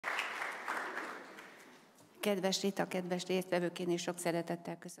Kedves Rita, kedves résztvevők, én is sok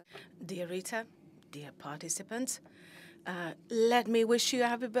szeretettel köszönöm. Dear Rita, dear participants, let me wish you a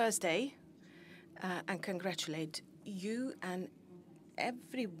happy birthday and congratulate you and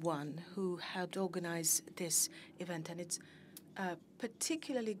everyone who helped organize this event. And it's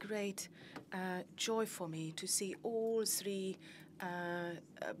particularly great joy for me to see all three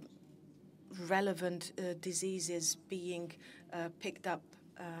relevant diseases being picked up.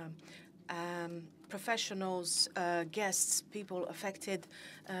 Professionals, guests, people affected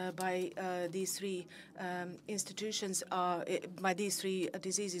by these three institutions by these three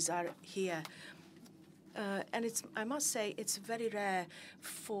diseases are here. And I must say, it's very rare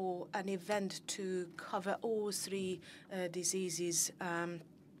for an event to cover all three diseases,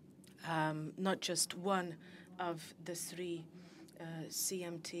 not just one of the three,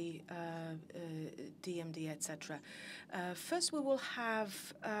 CMT, DMD, etc. First, we will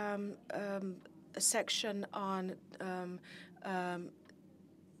have a section on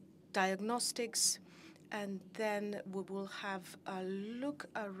diagnostics, and then we will have a look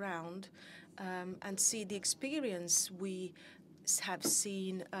around and see the experience we have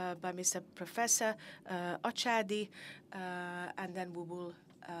seen by Mr. Professor Ochadi, and then we will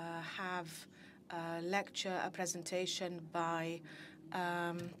have a lecture, a presentation by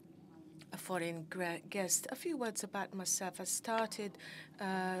a foreign guest. A few words about myself. I started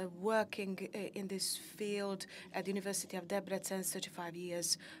working in this field at the University of Debrecen 35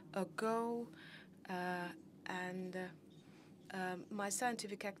 years ago, and my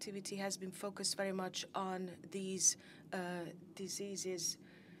scientific activity has been focused very much on these diseases,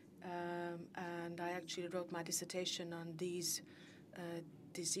 and I actually wrote my dissertation on these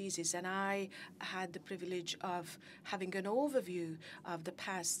diseases, and I had the privilege of having an overview of the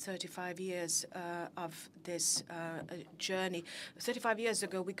past 35 years of this journey. 35 years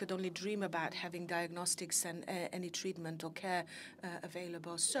ago, we could only dream about having diagnostics and any treatment or care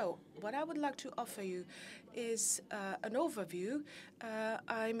available. So what I would like to offer you is an overview.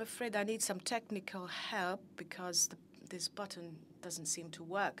 I'm afraid I need some technical help because this button doesn't seem to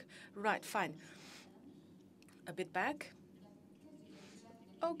work. Right, fine. A bit back.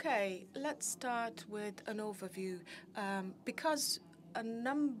 Okay, let's start with an overview. Because a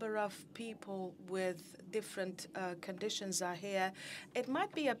number of people with different conditions are here, it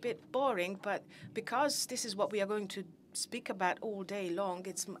might be a bit boring, but because this is what we are going to speak about all day long,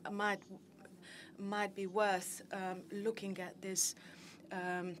 it might be worth looking at this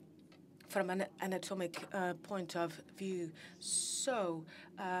from an anatomic point of view. So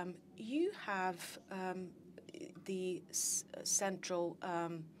you have the central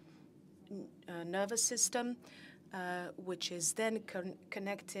nervous system, which is then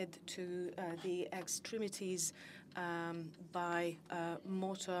connected to the extremities by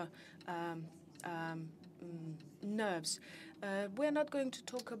motor nerves. We're not going to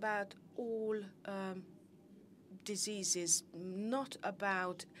talk about all diseases, not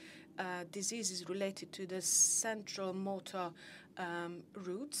about diseases related to the central motor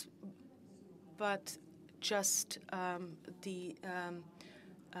roots, but just the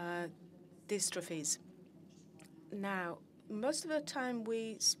dystrophies. Now, most of the time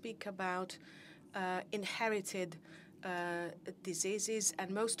we speak about inherited diseases,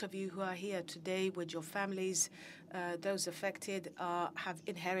 and most of you who are here today with your families, those affected have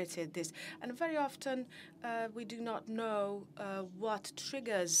inherited this. And very often we do not know what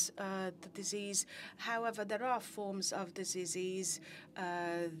triggers the disease. However, there are forms of the disease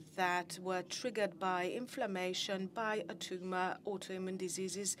that were triggered by inflammation, by a tumor, autoimmune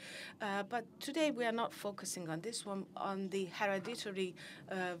diseases. But today we are not focusing on this one, on the hereditary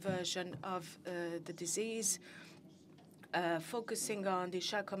version of the disease. Focusing on the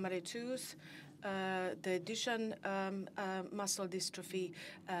Charcot-Marie-Tooth, the Duchenne muscle dystrophy,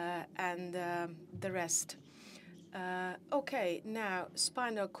 and the rest. Okay, now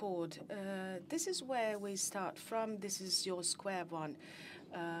spinal cord. This is where we start from. This is your square one.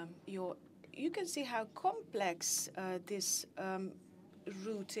 You can see how complex this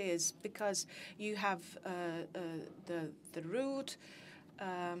root is, because you have the root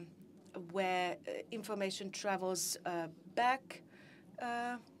where information travels back,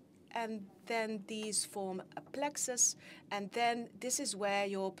 and then these form a plexus, and then this is where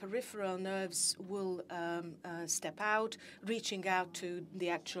your peripheral nerves will step out, reaching out to the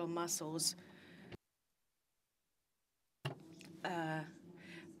actual muscles.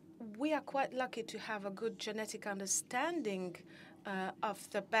 We are quite lucky to have a good genetic understanding of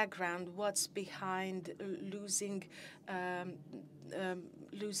the background, what's behind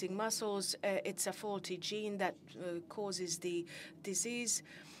losing muscles. It's a faulty gene that causes the disease.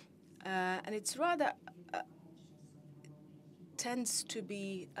 And it's rather tends to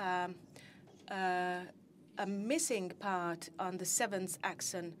be a missing part on the 7th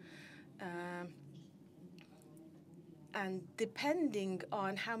axon. And depending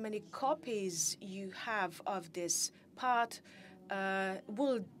on how many copies you have of this part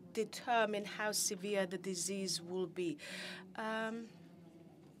will determine how severe the disease will be.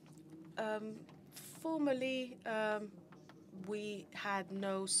 Formerly, we had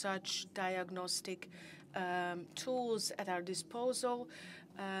no such diagnostic tools at our disposal,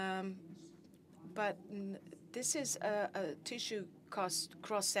 but this is a tissue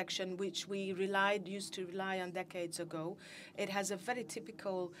cross-section which we used to rely on decades ago. It has a very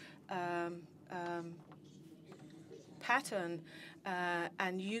typical pattern,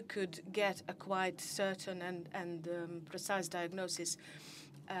 and you could get a quite certain and precise diagnosis.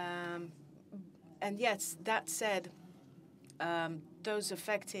 And yes, that said, those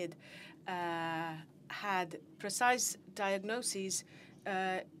affected had precise diagnoses,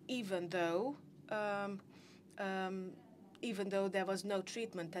 even though there was no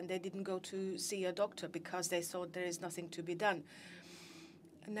treatment, and they didn't go to see a doctor because they thought there is nothing to be done.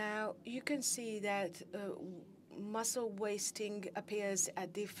 Now, you can see that muscle wasting appears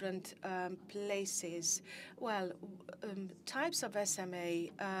at different places. Well, types of SMA,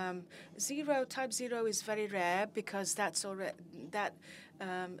 type 0 is very rare because that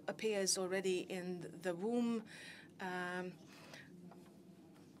appears already in the womb.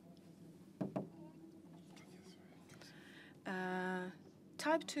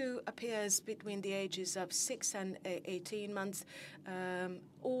 Type 2 appears between the ages of 6 and 18 months.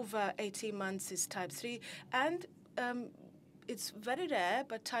 Over 18 months is type 3. And it's very rare,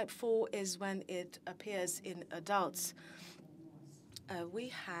 but type 4 is when it appears in adults. We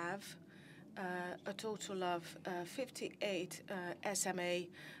have a total of 58 SMA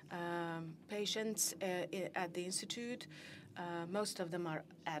patients at the Institute. Most of them are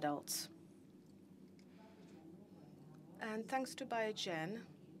adults. And thanks to Biogen,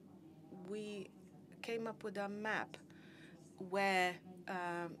 we came up with a map where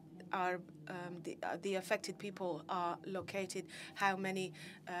the affected people are located, how many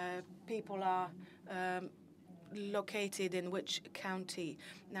people are located in which county.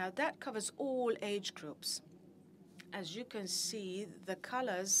 Now, that covers all age groups. As you can see, the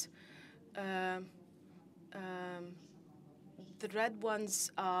colors, the red ones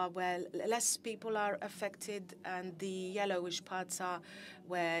are where less people are affected, and the yellowish parts are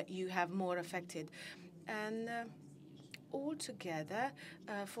where you have more affected. And altogether,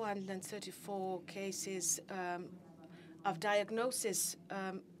 434 cases of diagnosis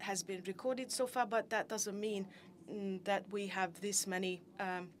has been recorded so far, but that doesn't mean that we have this many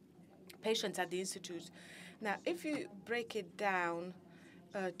patients at the Institute. Now, if you break it down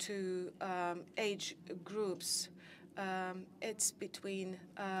to age groups, it's between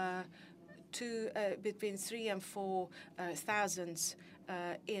 3 and 4 thousands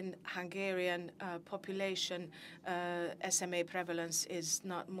in Hungarian population. SMA prevalence is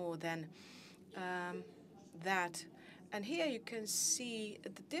not more than that. And here you can see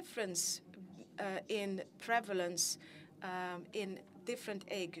the difference in prevalence in different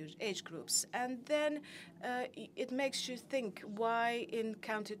age groups. And then it makes you think why in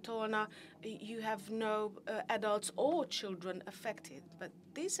County Torna you have no adults or children affected. But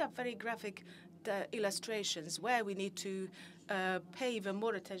these are very graphic illustrations where we need to pay even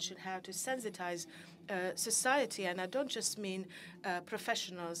more attention how to sensitize society. And I don't just mean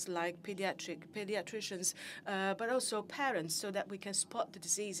professionals like pediatricians, but also parents, so that we can spot the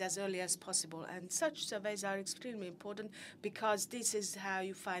disease as early as possible. And such surveys are extremely important because this is how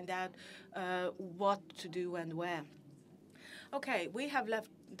you find out what to do and where. Okay, we have left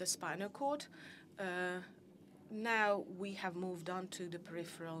the spinal cord. Now we have moved on to the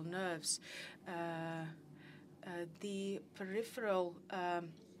peripheral nerves. The peripheral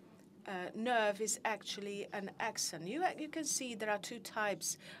nerve is actually an axon. You can see there are two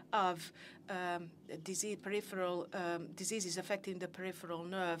types of peripheral diseases affecting the peripheral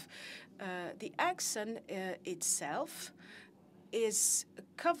nerve. The axon itself is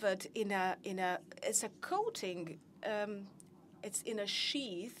covered in it's a coating. It's in a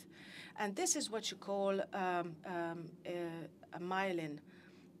sheath, and this is what you call a myelin.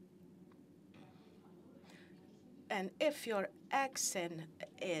 And if your axon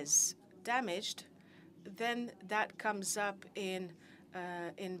is damaged, then that comes up in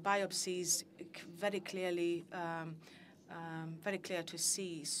biopsies very clearly, very clear to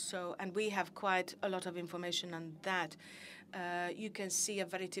see. So, and we have quite a lot of information on that. you can see a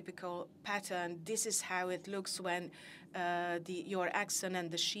very typical pattern. This is how it looks when your axon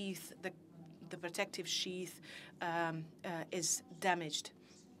and the sheath, the protective sheath, is damaged.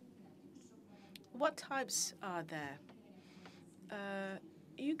 What types are there?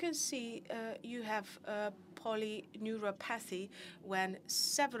 You can see you have polyneuropathy when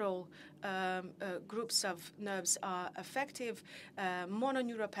several groups of nerves are affected,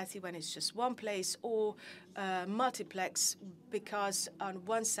 mononeuropathy when it's just one place, or multiplex because on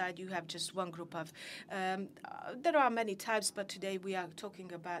one side you have just one group of. There are many types, but today we are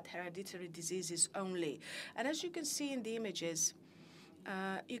talking about hereditary diseases only. And as you can see in the images,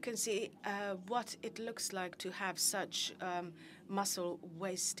 you can see what it looks like to have such muscle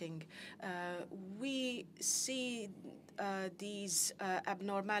wasting. We see these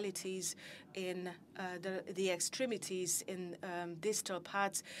abnormalities in the extremities, in distal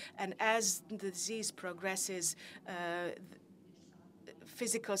parts, and as the disease progresses,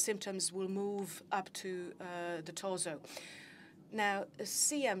 physical symptoms will move up to the torso. Now,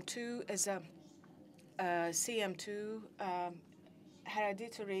 CM2 is a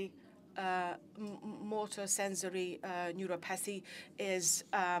hereditary motor sensory neuropathy is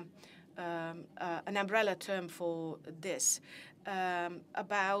an umbrella term for this.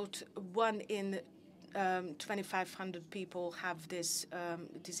 About 1 in 2,500 people have this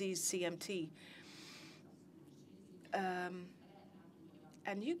disease, CMT.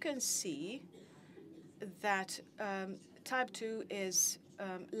 And you can see that type 2 is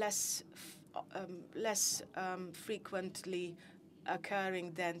less frequently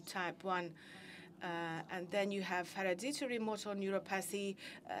occurring than type 1. And then you have hereditary motor neuropathy,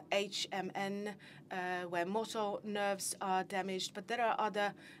 HMN, where motor nerves are damaged, but there are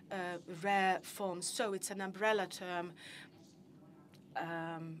other rare forms. So it's an umbrella term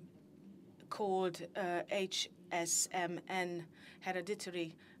called HSMN,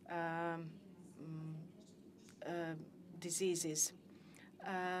 hereditary diseases.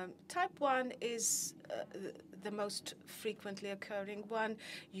 Type 1 is the most frequently occurring one.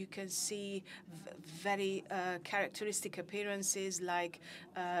 You can see very characteristic appearances like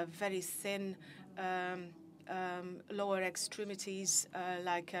very thin lower extremities,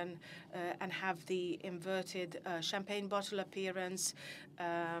 and have the inverted champagne bottle appearance,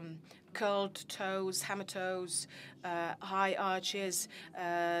 curled toes, hammer toes, high arches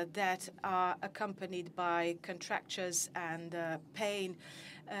that are accompanied by contractures and pain.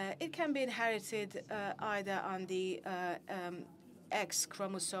 It can be inherited either on the X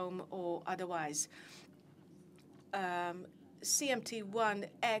chromosome or otherwise.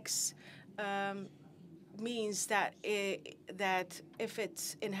 CMT1X means that if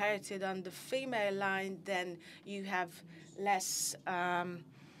it's inherited on the female line, then you have less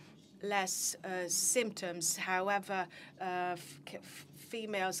symptoms. However,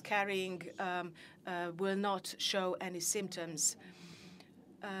 females carrying will not show any symptoms.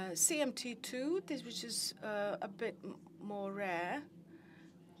 CMT2, which is a bit more rare,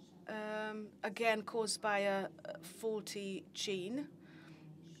 again caused by a faulty gene,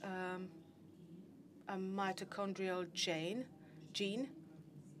 a mitochondrial gene.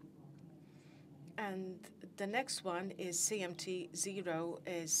 And the next one is CMT0,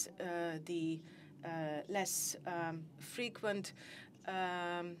 is the less frequent.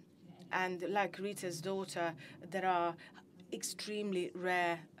 And like Rita's daughter, there are extremely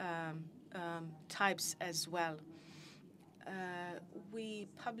rare types as well. We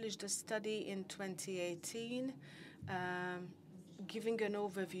published a study in 2018 giving an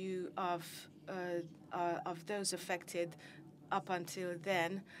overview of those affected up until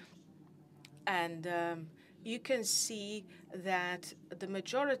then. And you can see that the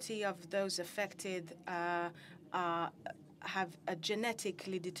majority of those affected have a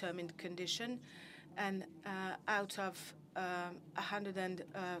genetically determined condition. And out of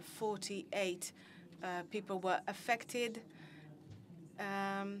 148 people were affected.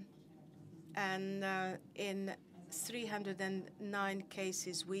 And in 309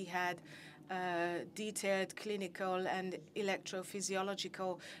 cases, we had detailed clinical and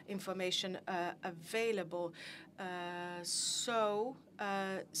electrophysiological information available. So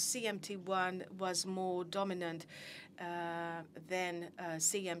CMT1 was more dominant than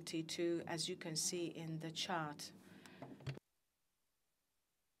CMT2, as you can see in the chart.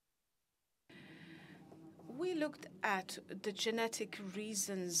 We looked at the genetic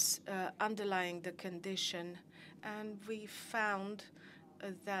reasons underlying the condition, and we found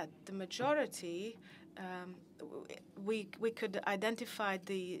that the majority, we could identify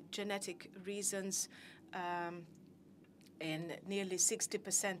the genetic reasons in nearly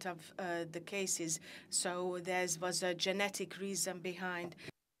 60% of the cases. So there was a genetic reason behind.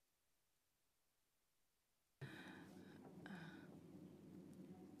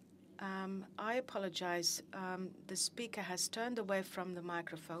 I apologize. The speaker has turned away from the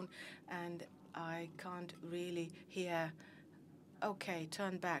microphone, and I can't really hear. Okay,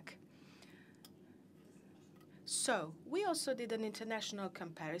 turn back. So we also did an international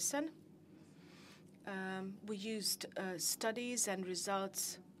comparison. We used studies and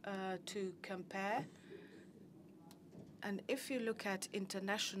results to compare. And if you look at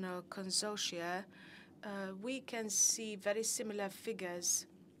international consortia, we can see very similar figures.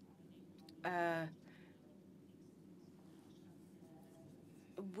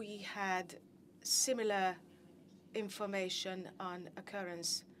 We had similar information on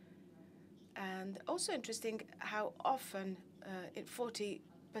occurrence. And also interesting how often, in 40%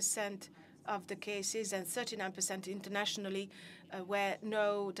 of the cases and 39% internationally, where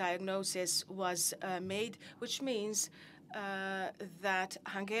no diagnosis was made, which means that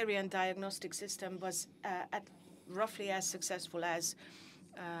Hungarian diagnostic system was roughly as successful as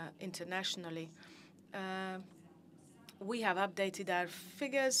internationally. We have updated our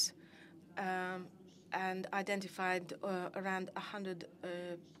figures and identified around 100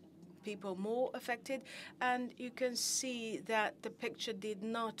 people more affected, and you can see that the picture did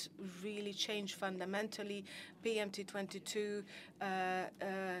not really change fundamentally. PMT22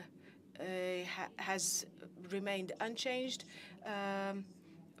 has remained unchanged,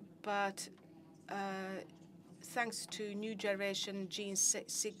 but thanks to new generation gene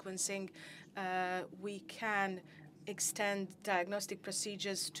sequencing, we can extend diagnostic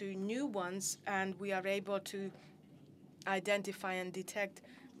procedures to new ones, and we are able to identify and detect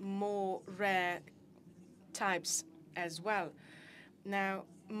more rare types as well. Now,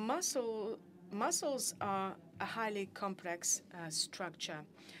 muscles are a highly complex structure,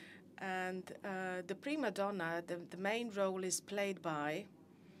 and the prima donna, the main role is played by,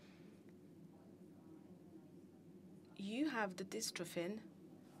 you have the dystrophin,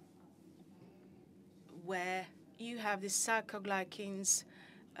 where you have the sarcoglycans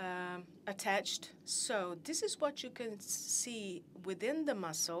attached. So this is what you can see within the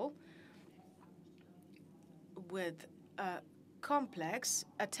muscle, with a complex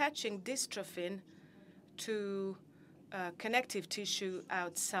attaching dystrophin to connective tissue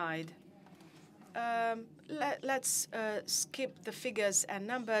outside. Let's skip the figures and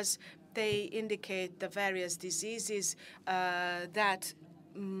numbers. They indicate the various diseases that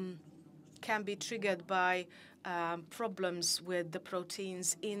can be triggered by problems with the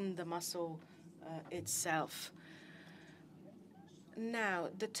proteins in the muscle itself. Now,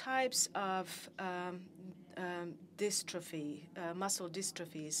 the types of dystrophy, muscle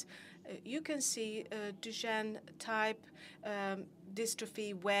dystrophies. You can see Duchenne type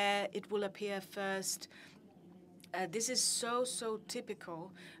dystrophy, where it will appear first. This is so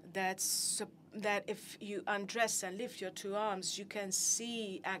typical that if you undress and lift your two arms, you can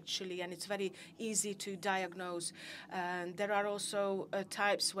see actually, and it's very easy to diagnose. There are also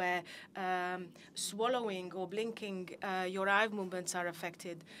types where swallowing or blinking, your eye movements are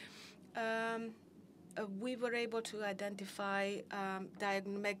affected. We were able to identify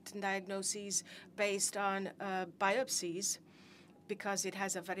diagnoses based on biopsies, because it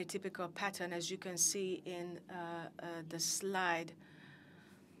has a very typical pattern, as you can see in the slide.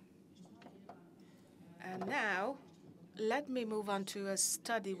 And now, let me move on to a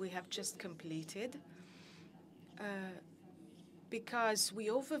study we have just completed. Because we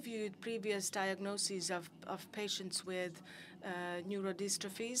overviewed previous diagnoses of patients with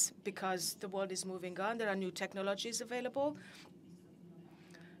neurodystrophies, because the world is moving on, there are new technologies available.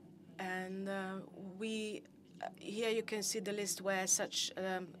 And here you can see the list where such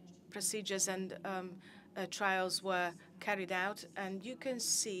procedures and trials were carried out. And you can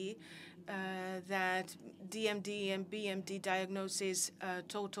see that DMD and BMD diagnoses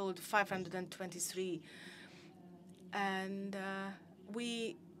totaled 523. And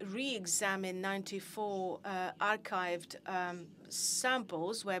we re-examined 94 archived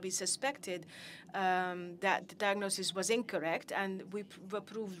samples where we suspected that the diagnosis was incorrect, and we were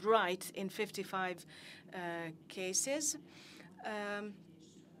proved right in 55 cases.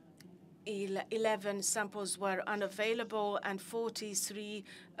 11 samples were unavailable, and 43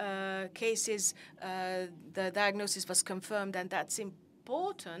 cases the diagnosis was confirmed, and that's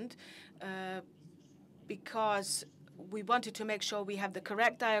important because we wanted to make sure we have the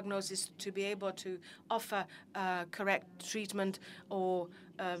correct diagnosis to be able to offer correct treatment or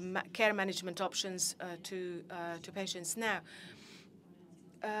care management options to patients. Now,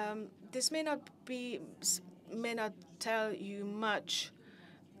 this may not be may not tell you much,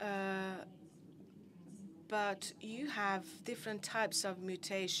 but you have different types of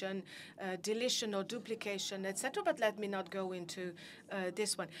mutation, deletion or duplication, etc. But let me not go into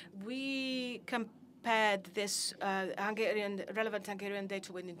this one. We compared this relevant Hungarian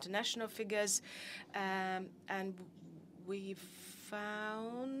data with international figures, and we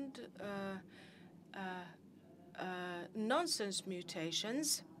found nonsense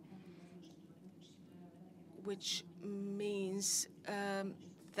mutations, which means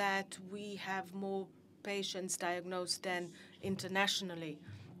that we have more patients diagnosed than internationally.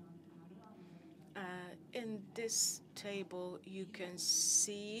 In this table, you can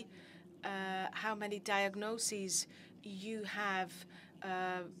see how many diagnoses you have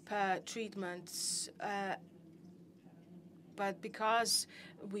per treatments, but because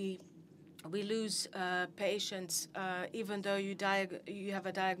we lose patients, even though you have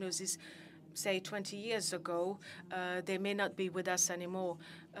a diagnosis, say 20 years ago, they may not be with us anymore.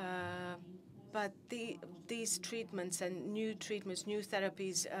 But these treatments and new treatments, new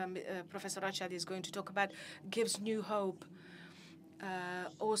therapies, Professor Rachad is going to talk about, gives new hope.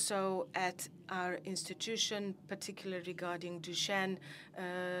 Also at our institution, particularly regarding Duchenne's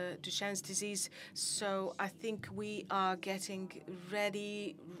disease. So I think we are getting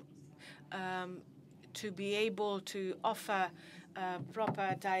ready to be able to offer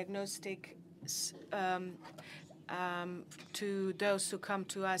proper diagnostic to those who come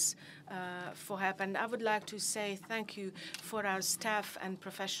to us for help. And I would like to say thank you for our staff and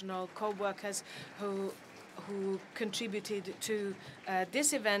professional co-workers who contributed to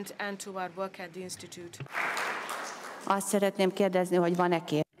this event and to our work at the Institute. Azt szeretném kérdezni, hogy van-e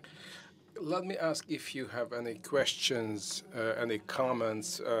kérdés? Let me ask if you have any questions, any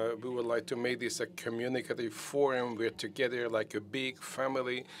comments. We would like to make this a communicative forum. We're together like a big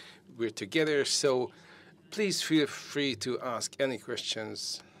family. We're together, so please feel free to ask any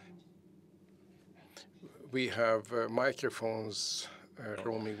questions. We have microphones,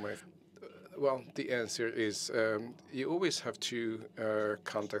 roaming microphones. Well, the answer is you always have to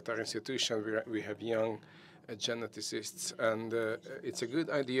contact our institution. We have young geneticists, and it's a good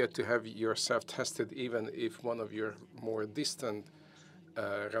idea to have yourself tested even if one of your more distant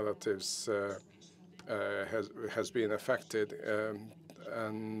relatives has been affected.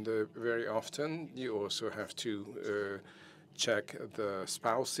 And very often you also have to check the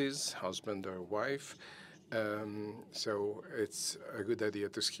spouses, husband or wife. So it's a good idea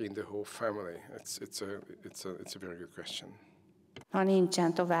to screen the whole family. It's a very good question. Ha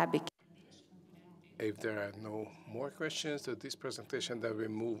nincsen további. If there are no more questions to this presentation, then we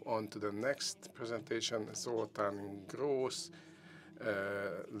move on to the next presentation. Zoltán Gross,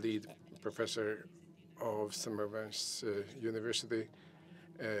 lead professor of Semmelweis University.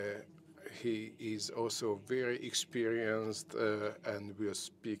 He is also very experienced and will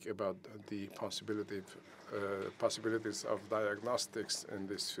speak about the possibilities of diagnostics in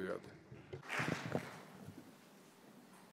this field.